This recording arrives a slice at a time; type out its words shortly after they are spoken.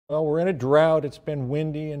Well, we're in a drought. It's been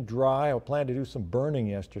windy and dry. I planned to do some burning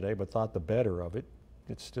yesterday, but thought the better of it.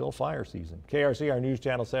 It's still fire season. KRCR News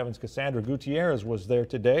Channel 7's Cassandra Gutierrez was there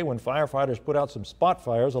today when firefighters put out some spot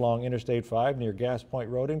fires along Interstate 5 near Gas Point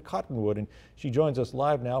Road in Cottonwood. And she joins us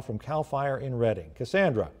live now from CAL FIRE in Redding.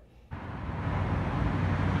 Cassandra.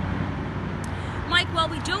 Mike, while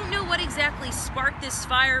we don't know what exactly sparked this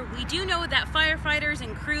fire, we do know that firefighters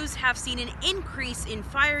and crews have seen an increase in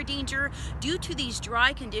fire danger due to these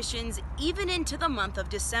dry conditions even into the month of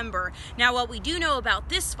December. Now, what we do know about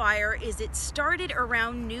this fire is it started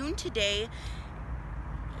around noon today.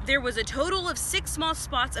 There was a total of 6 small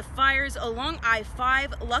spots of fires along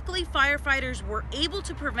I-5. Luckily, firefighters were able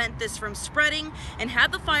to prevent this from spreading and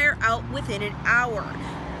had the fire out within an hour.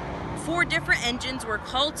 4 different engines were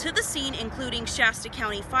called to the scene, including Shasta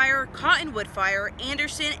County Fire, Cottonwood Fire,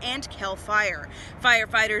 Anderson, and CAL FIRE.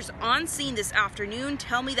 Firefighters on scene this afternoon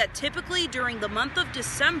tell me that typically during the month of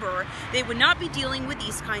December, they would not be dealing with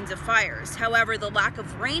these kinds of fires. However, the lack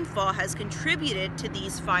of rainfall has contributed to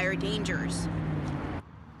these fire dangers.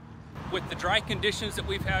 With the dry conditions that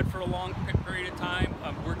we've had for a long period of time,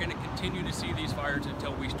 we're going to continue to see these fires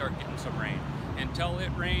until we start getting some rain. Until it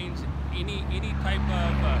rains, any type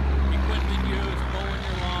of equipment used, mowing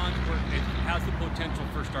your lawn, it has the potential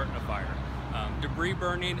for starting a fire. Debris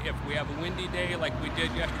burning, if we have a windy day like we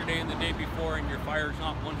did yesterday and the day before and your fire's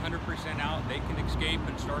not 100% out, they can escape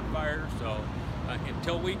and start fires. So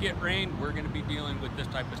until we get rain, we're going to be dealing with this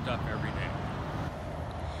type of stuff every day.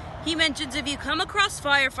 He mentions if you come across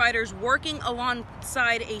firefighters working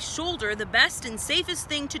alongside a shoulder, the best and safest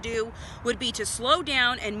thing to do would be to slow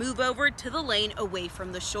down and move over to the lane away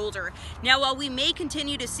from the shoulder. Now, while we may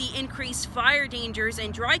continue to see increased fire dangers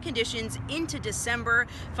and dry conditions into December,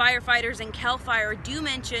 firefighters and CAL FIRE do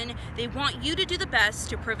mention they want you to do the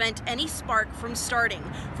best to prevent any spark from starting.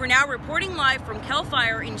 For now, reporting live from CAL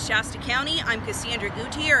FIRE in Shasta County, I'm Cassandra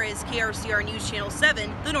Gutierrez, KRCR News Channel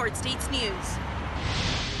 7, the North States News.